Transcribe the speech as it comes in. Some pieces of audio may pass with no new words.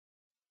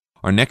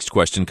Our next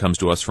question comes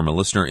to us from a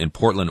listener in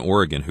Portland,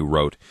 Oregon, who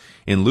wrote,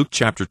 in Luke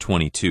chapter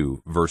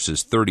 22,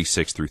 verses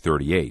 36 through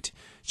 38,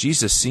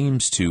 Jesus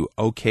seems to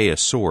okay a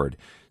sword,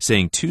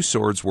 saying 2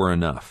 swords were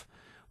enough.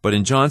 But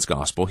in John's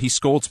Gospel, he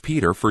scolds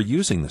Peter for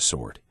using the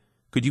sword.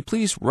 Could you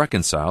please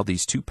reconcile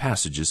these 2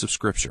 passages of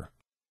Scripture?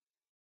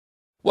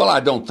 Well,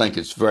 I don't think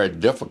it's very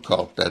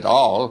difficult at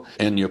all.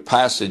 In your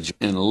passage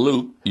in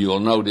Luke, you'll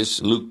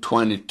notice Luke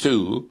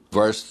 22,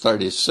 verse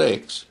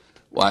 36,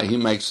 why he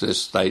makes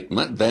this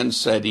statement, Then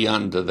said he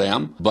unto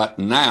them, But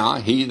now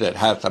he that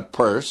hath a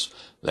purse,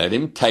 let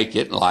him take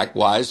it, and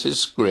likewise his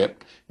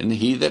scrip, and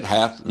he that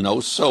hath no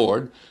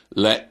sword,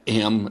 let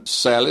him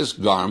sell his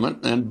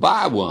garment and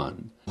buy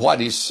one.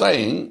 What he's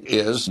saying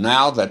is,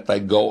 now that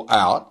they go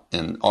out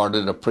in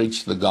order to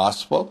preach the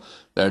gospel,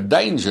 there are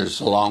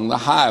dangers along the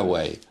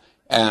highway.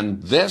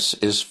 And this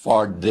is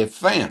for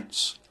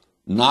defense,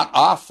 not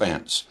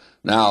offense.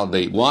 Now,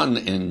 the one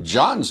in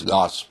John's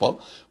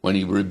Gospel, when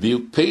he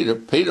rebuked Peter,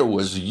 Peter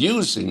was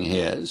using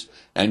his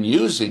in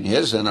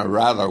a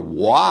rather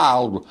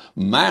wild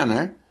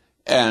manner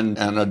and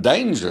a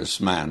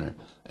dangerous manner.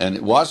 And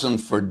it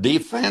wasn't for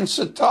defense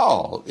at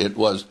all. It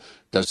was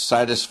to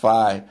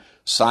satisfy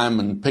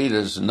Simon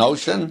Peter's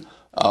notion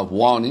of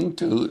wanting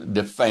to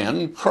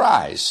defend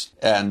Christ.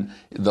 And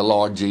the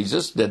Lord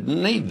Jesus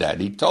didn't need that.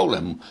 He told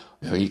him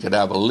he could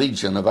have a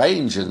legion of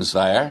angels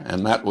there,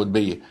 and that would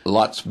be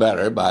lots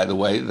better, by the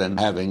way, than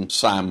having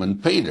Simon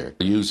Peter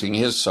using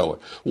his sword.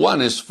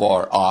 One is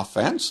for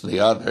offense,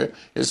 the other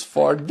is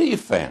for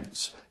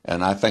defense.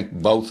 And I think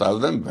both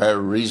of them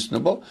very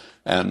reasonable,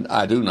 and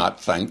I do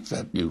not think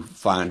that you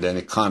find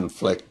any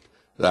conflict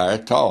there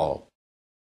at all.